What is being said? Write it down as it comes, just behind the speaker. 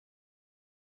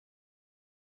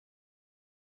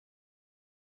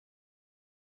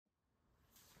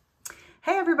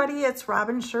Hey everybody, it's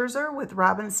Robin Scherzer with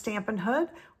Robin Stampin' Hood.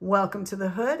 Welcome to the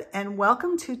Hood and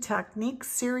welcome to Technique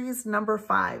Series number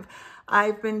 5.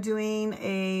 I've been doing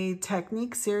a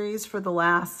technique series for the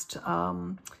last, this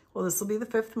will be the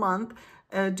 5th month,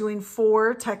 doing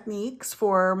 4 techniques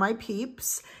for my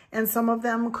peeps, and some of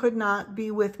them could not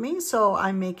be with me, so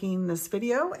I'm making this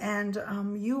video, and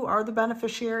you are the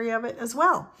beneficiary of it as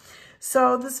well.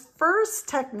 So this first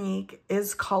technique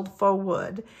is called faux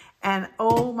wood, and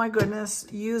oh my goodness,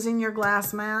 using your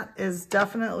glass mat is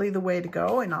definitely the way to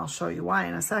go, and I'll show you why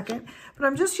in a second. But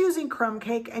I'm just using crumb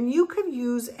cake, and you could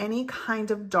use any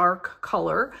kind of dark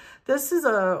color. This is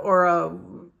a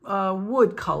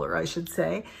wood color, I should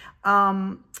say.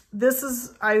 I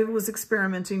was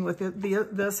experimenting with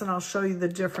this, and I'll show you the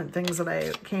different things that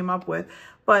I came up with.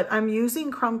 But I'm using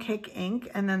crumb cake ink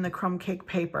and then the crumb cake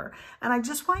paper. And I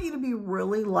just want you to be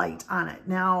really light on it.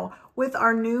 Now, with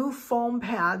our new foam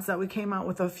pads that we came out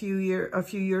with a few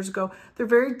years ago, they're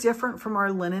very different from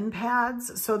our linen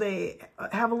pads. So they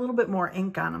have a little bit more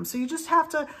ink on them. So you just have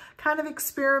to kind of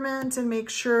experiment and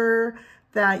make sure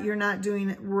that you're not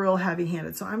doing it real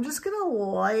heavy-handed. So I'm just gonna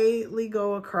lightly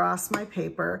go across my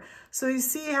paper. So you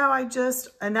see how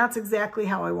and that's exactly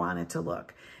how I want it to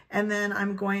look. And then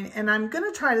I'm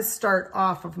gonna try to start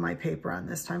off of my paper on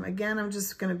this time. Again, I'm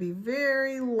just gonna be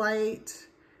very light.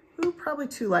 Ooh, probably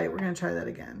too light. We're gonna try that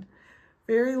again.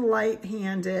 Very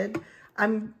light-handed. I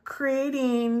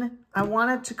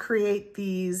wanted to create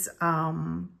these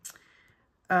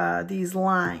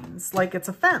lines like it's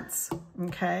a fence,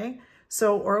 okay?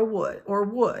 So, or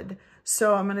wood.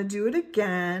 So I'm gonna do it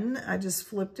again. I just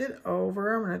flipped it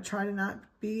over. I'm gonna try to not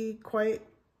be quite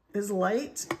as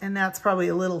light, and that's probably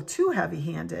a little too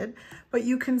heavy-handed, but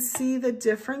you can see the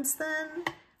difference then.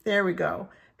 There we go.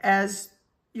 As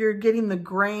you're getting the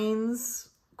grains,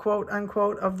 quote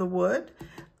unquote, of the wood.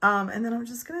 And then I'm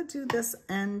just gonna do this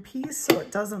end piece so it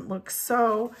doesn't look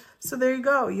so there you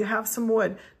go, you have some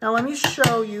wood. Now let me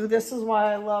show you, this is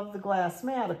why I love the glass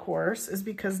mat, of course, is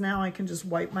because now I can just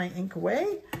wipe my ink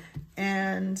away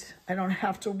and I don't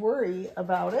have to worry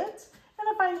about it. And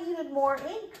if I needed more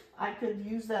ink, I could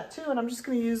use that too. And I'm just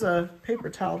gonna use a paper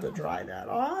towel to dry that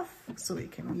off so we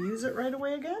can use it right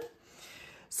away again.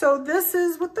 So this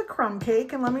is with the crumb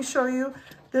cake, and let me show you,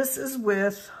 this is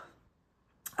with,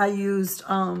 I used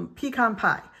pecan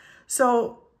pie.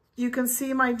 So you can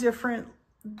see my different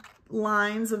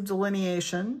lines of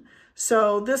delineation.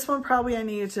 So this one probably I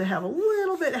needed to have a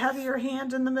little bit heavier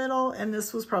hand in the middle, and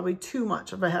this was probably too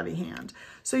much of a heavy hand.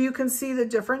 So you can see the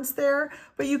difference there,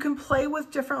 but you can play with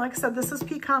different, like I said, this is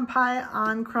pecan pie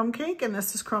on crumb cake, and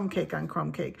this is crumb cake on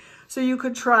crumb cake. So you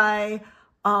could try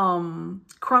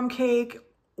crumb cake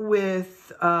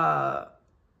with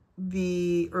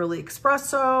the early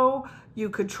espresso. You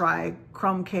could try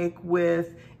crumb cake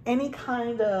with any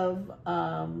kind of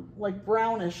like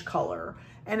brownish color,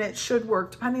 and it should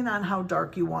work depending on how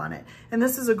dark you want it. And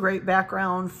this is a great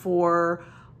background for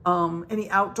any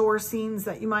outdoor scenes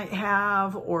that you might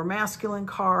have, or masculine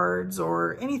cards,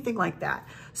 or anything like that.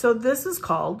 So this is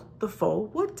called the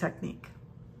faux wood technique.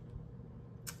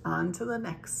 On to the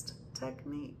next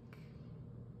technique.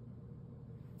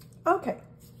 Okay,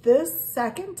 this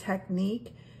second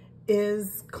technique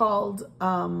is called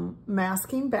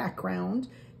masking background.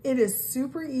 It is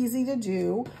super easy to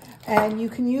do, and you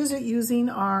can use it using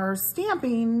our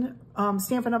Stampin'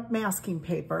 Up! Masking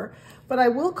paper, but I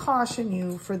will caution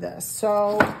you for this.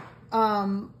 So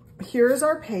here's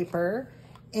our paper,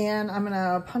 and I'm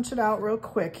gonna punch it out real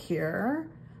quick here.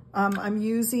 I'm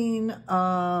using,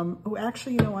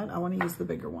 actually, you know what? I wanna use the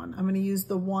bigger one. I'm gonna use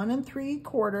the 1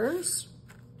 3/4,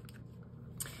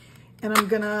 and I'm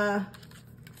gonna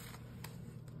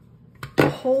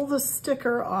pull the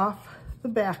sticker off the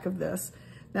back of this.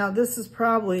 Now this is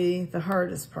probably the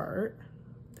hardest part,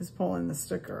 is pulling the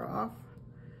sticker off.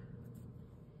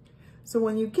 So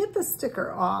when you get the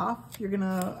sticker off, you're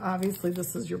gonna, obviously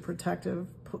this is your protective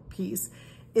piece.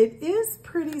 It is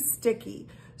pretty sticky.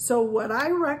 So what I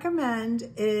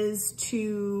recommend is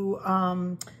to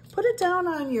put it down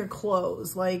on your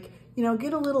clothes, like, you know,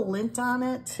 get a little lint on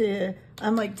it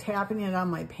I'm like tapping it on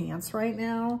my pants right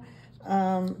now.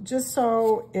 Just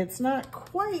so it's not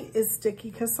quite as sticky,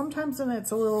 because sometimes then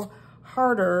it's a little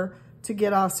harder to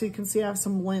get off. So you can see I have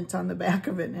some lint on the back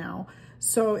of it now.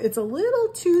 So it's a little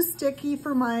too sticky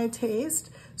for my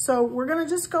taste. So we're gonna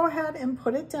just go ahead and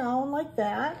put it down like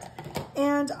that.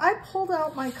 And I pulled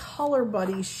out my Color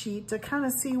Buddy sheet to kind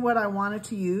of see what I wanted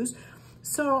to use.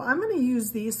 So I'm gonna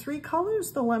use these 3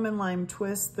 colors, the Lemon Lime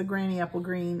Twist, the Granny Apple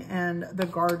Green, and the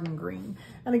Garden Green.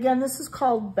 And again, this is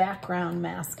called background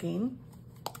masking.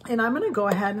 And I'm gonna go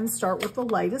ahead and start with the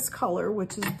lightest color,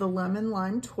 which is the Lemon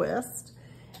Lime Twist.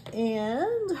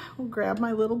 And we'll grab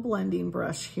my little blending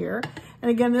brush here.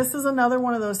 And again, this is another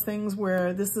one of those things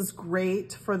where this is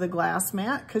great for the glass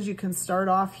mat because you can start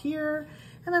off here.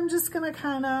 And I'm just gonna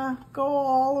kind of go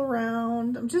all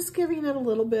around. I'm just giving it a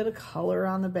little bit of color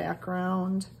on the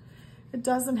background. It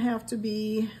doesn't have to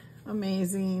be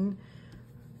amazing.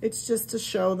 It's just to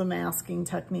show the masking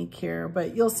technique here,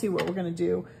 but you'll see what we're gonna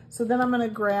do. So then I'm gonna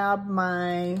grab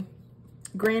my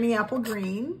Granny Apple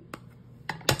Green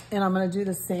and I'm gonna do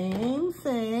the same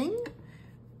thing.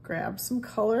 Grab some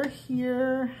color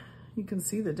here. You can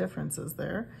see the differences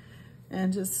there.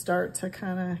 And just start to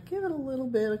kind of give it a little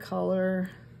bit of color.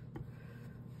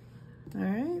 All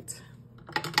right.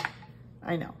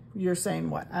 I know, you're saying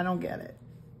what? I don't get it.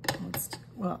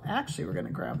 Well, actually, we're gonna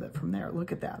grab that from there.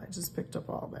 Look at that, I just picked up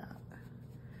all that.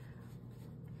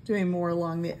 Doing more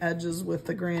along the edges with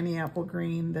the Granny Apple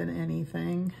Green than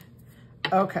anything.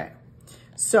 Okay,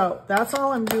 so that's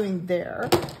all I'm doing there.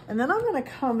 And then I'm gonna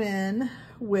come in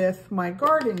with my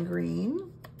Garden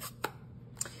Green.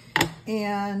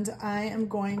 And I am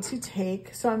going to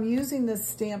take, so I'm using this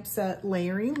stamp set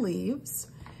Layering Leaves,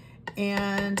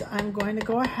 and I'm going to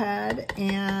go ahead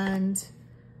and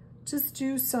just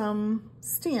do some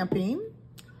stamping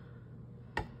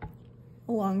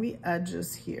along the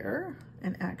edges here.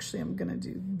 And actually I'm gonna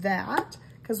do that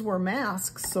because we're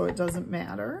masks, so it doesn't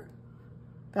matter.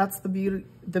 That's the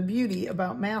beauty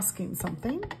about masking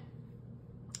something.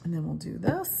 And then we'll do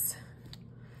this.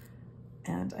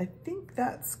 And I think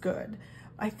that's good.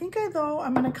 I think though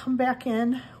I'm gonna come back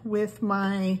in with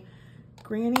my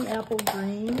Granny Apple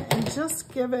Green and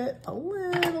just give it a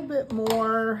little bit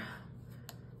more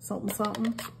something,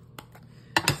 something.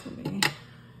 So let me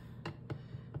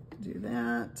do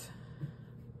that.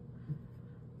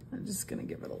 I'm just gonna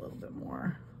give it a little bit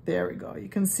more. There we go. You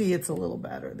can see it's a little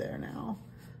better there now.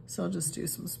 So I'll just do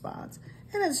some spots.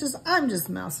 And it's just, I'm just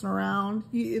messing around.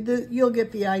 You'll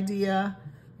get the idea,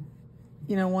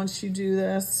 you know, once you do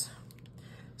this.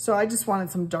 So I just wanted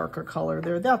some darker color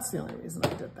there. That's the only reason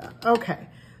I did that. Okay,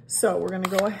 so we're gonna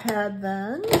go ahead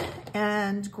then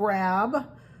and grab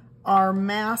our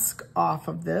mask off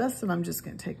of this. And I'm just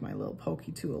gonna take my little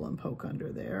pokey tool and poke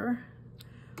under there.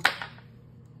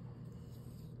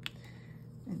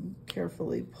 And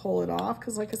carefully pull it off,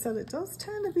 because like I said, it does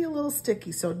tend to be a little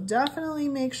sticky. So definitely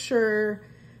make sure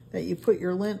that you put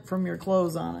your lint from your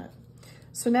clothes on it.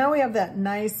 So now we have that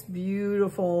nice,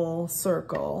 beautiful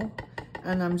circle.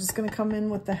 And I'm just gonna come in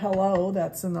with the hello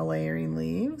that's in the Layering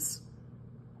Leaves.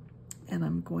 And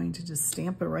I'm going to just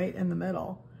stamp it right in the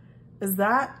middle. Is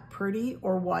that pretty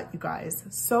or what, you guys?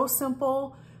 So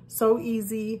simple, so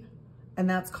easy, and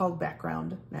that's called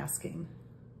background masking.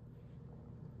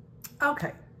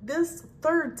 Okay, this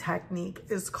third technique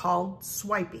is called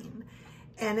swiping.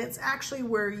 And it's actually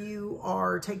where you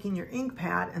are taking your ink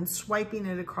pad and swiping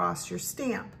it across your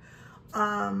stamp.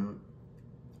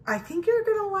 I think you're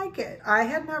gonna like it. I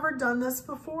had never done this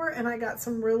before and I got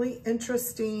some really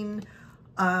interesting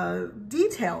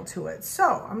detail to it. So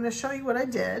I'm gonna show you what I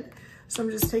did. So I'm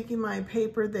just taking my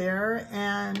paper there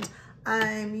and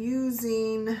I'm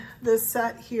using this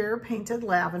set here, Painted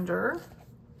Lavender.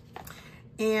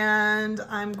 And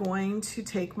I'm going to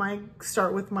take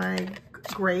start with my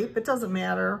grape. It doesn't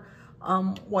matter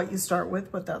what you start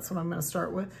with, but that's what I'm gonna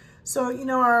start with. So, you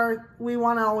know, we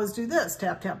wanna always do this,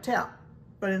 tap, tap, tap.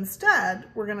 But instead,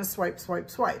 we're gonna swipe,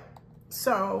 swipe, swipe.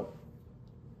 So,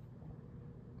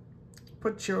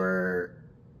 put your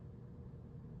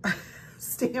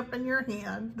stamp in your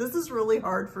hand. This is really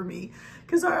hard for me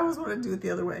because I always wanna do it the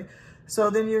other way.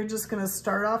 So then you're just gonna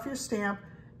start off your stamp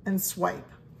and swipe.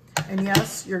 And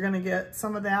yes, you're gonna get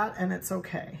some of that and it's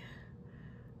okay.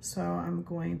 So I'm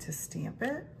going to stamp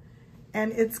it.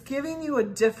 And it's giving you a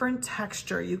different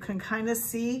texture. You can kind of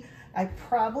see, I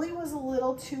probably was a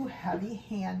little too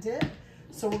heavy-handed.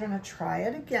 So we're gonna try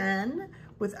it again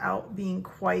without being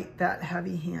quite that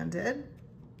heavy-handed.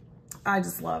 I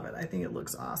just love it. I think it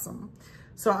looks awesome.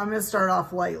 So I'm gonna start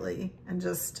off lightly and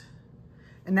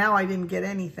now I didn't get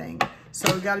anything.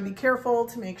 So we gotta be careful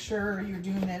to make sure you're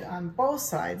doing it on both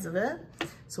sides of it.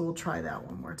 So we'll try that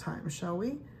one more time, shall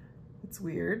we? It's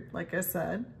weird, like I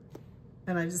said.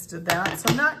 And I just did that. So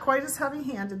I'm not quite as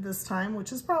heavy-handed this time,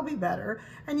 which is probably better.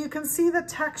 And you can see the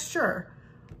texture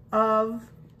of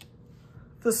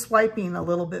the swiping a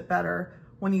little bit better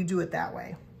when you do it that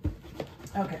way.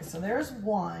 Okay, so there's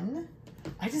one.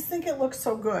 I just think it looks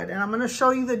so good. And I'm gonna show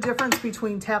you the difference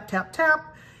between tap, tap,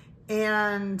 tap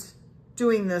and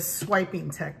doing this swiping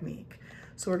technique.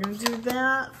 So we're gonna do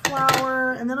that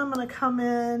flower, and then I'm gonna come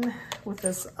in with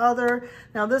this other.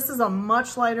 Now this is a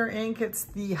much lighter ink. It's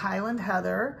the Highland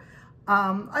Heather.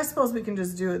 I suppose we can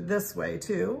just do it this way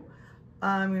too.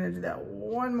 I'm gonna do that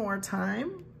one more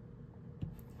time.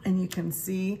 And you can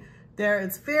see there,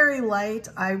 it's very light.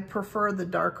 I prefer the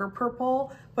darker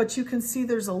purple, but you can see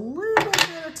there's a little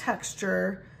bit of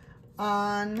texture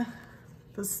on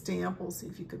the stamp. We'll see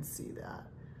if you can see that.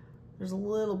 There's a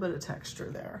little bit of texture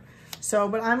there. So,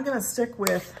 but I'm gonna stick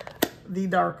with the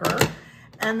darker.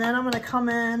 And then I'm gonna come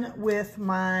in with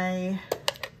my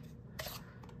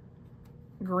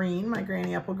green, my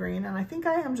Granny Apple Green. And I think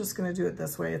I am just gonna do it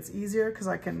this way. It's easier because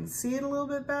I can see it a little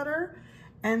bit better.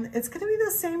 And it's gonna be the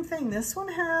same thing. This one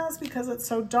has, because it's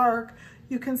so dark,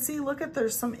 you can see, look at,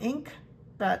 there's some ink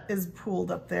that is pooled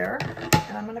up there.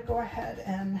 And I'm gonna go ahead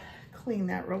and clean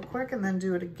that real quick and then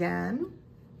do it again,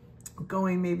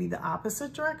 going maybe the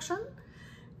opposite direction.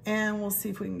 And we'll see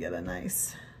if we can get a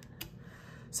nice,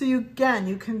 so you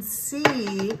can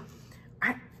see,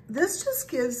 this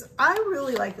just gives, I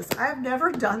really like this. I've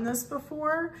never done this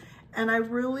before, and I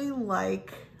really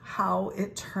like how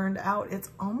it turned out. It's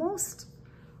almost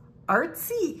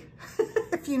artsy,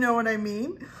 if you know what I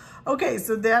mean. Okay,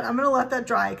 so that, I'm gonna let that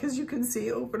dry because you can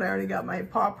see, oh, but I already got my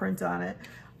paw print on it.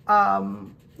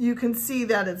 You can see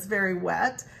that it's very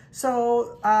wet.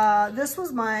 So this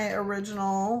was my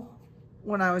original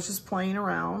when I was just playing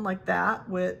around like that,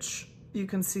 which you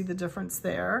can see the difference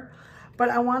there. But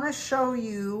I wanna show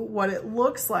you what it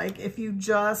looks like if you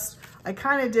just, I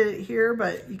kind of did it here,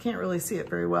 but you can't really see it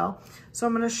very well. So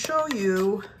I'm gonna show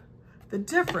you the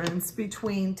difference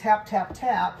between tap, tap,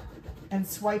 tap and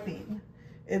swiping.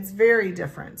 It's very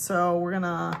different. So we're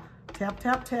gonna tap,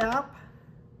 tap, tap.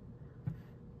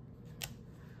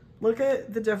 Look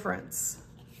at the difference.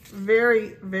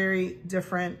 Very, very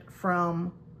different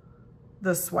from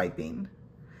the swiping.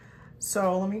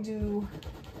 So let me do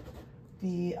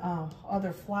the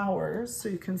other flowers so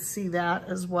you can see that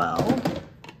as well.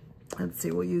 Let's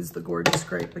see, we'll use the Gorgeous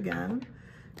Grape again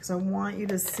because I want you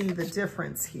to see the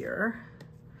difference here.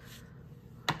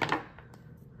 I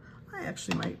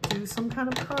actually might do some kind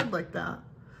of card like that.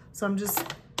 So I'm just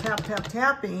tap, tap,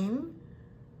 tapping,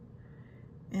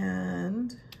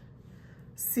 and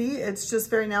see, it's just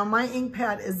very, now my ink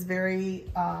pad is very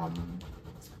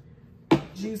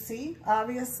juicy,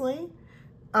 obviously,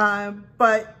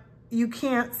 but you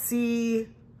can't see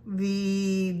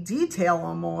the detail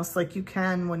almost like you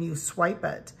can when you swipe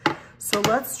it. So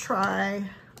let's try,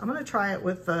 I'm gonna try it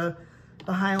with the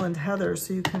Highland Heather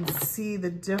so you can see the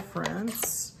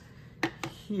difference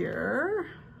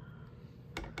here.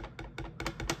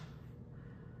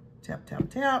 Tap, tap,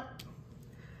 tap.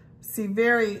 See,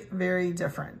 very, very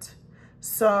different.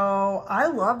 So I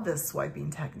love this swiping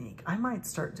technique. I might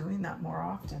start doing that more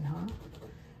often, huh?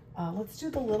 Let's do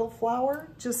the little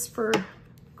flower just for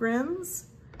grins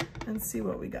and see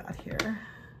what we got here.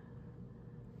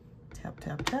 Tap,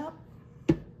 tap, tap.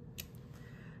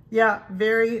 Yeah,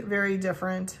 very, very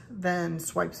different than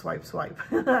swipe, swipe, swipe.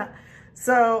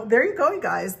 So there you go, you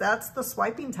guys. That's the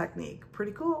swiping technique.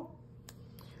 Pretty cool.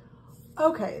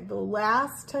 Okay, the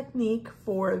last technique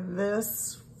for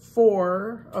this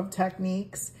 4 of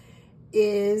techniques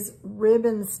is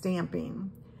ribbon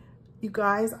stamping. You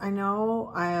guys, I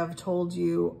know I have told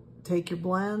you, take your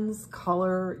blends,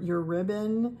 color your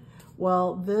ribbon.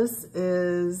 Well, this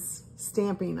is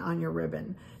stamping on your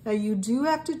ribbon. Now you do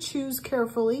have to choose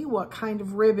carefully what kind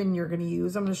of ribbon you're gonna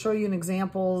use. I'm gonna show you an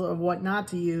example of what not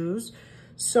to use.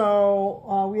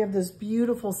 So we have this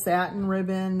beautiful satin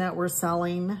ribbon that we're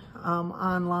selling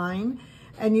online.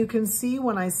 And you can see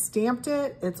when I stamped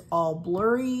it, it's all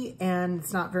blurry and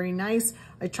it's not very nice.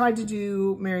 I tried to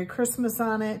do Merry Christmas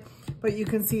on it, but you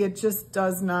can see it just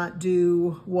does not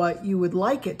do what you would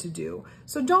like it to do.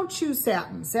 So don't choose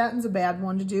satin. Satin's a bad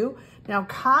one to do. Now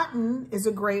cotton is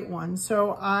a great one.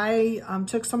 So I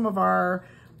took some of our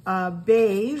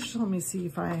beige. Let me see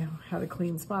if I had a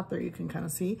clean spot there. You can kind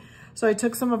of see. So I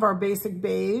took some of our basic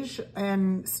beige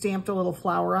and stamped a little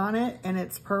flower on it, and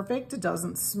it's perfect. It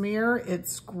doesn't smear.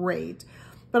 It's great.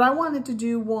 But I wanted to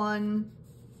do one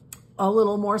a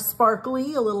little more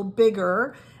sparkly, a little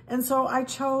bigger. And so I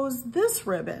chose this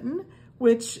ribbon,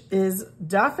 which is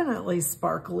definitely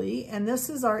sparkly. And this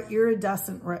is our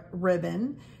iridescent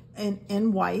ribbon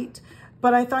in white.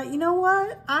 But I thought, you know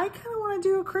what? I kind of want to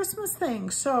do a Christmas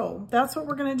thing. So that's what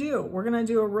we're going to do. We're going to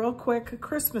do a real quick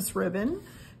Christmas ribbon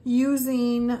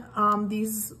using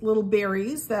these little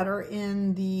berries that are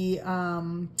in the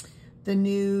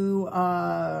new,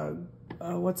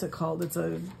 what's it called? It's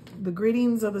the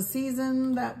Greetings of the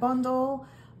Season, that bundle.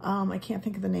 I can't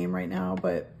think of the name right now,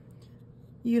 but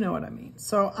You know what I mean.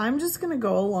 So I'm just gonna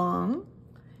go along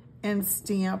and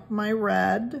stamp my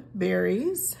red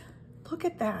berries. Look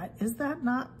at that. Is that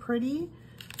not pretty?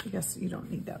 I guess you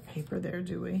don't need that paper there,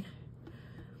 do we?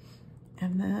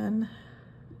 And then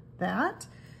that.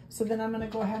 So then I'm gonna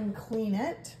go ahead and clean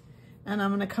it, and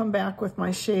I'm gonna come back with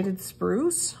my shaded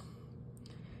spruce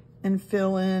and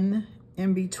fill in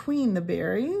between the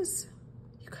berries.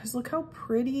 You guys, look how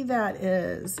pretty that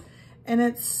is. And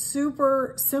it's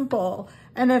super simple.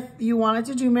 And if you wanted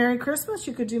to do Merry Christmas,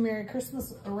 you could do Merry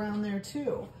Christmas around there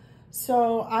too.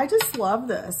 So I just love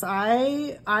this.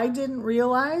 I didn't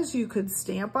realize you could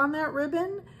stamp on that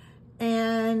ribbon,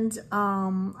 and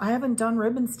I haven't done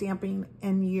ribbon stamping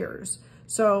in years.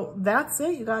 So that's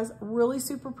it, you guys. Really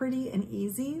super pretty and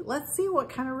easy. Let's see what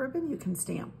kind of ribbon you can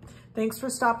stamp. Thanks for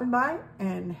stopping by,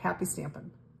 and happy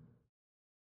stamping.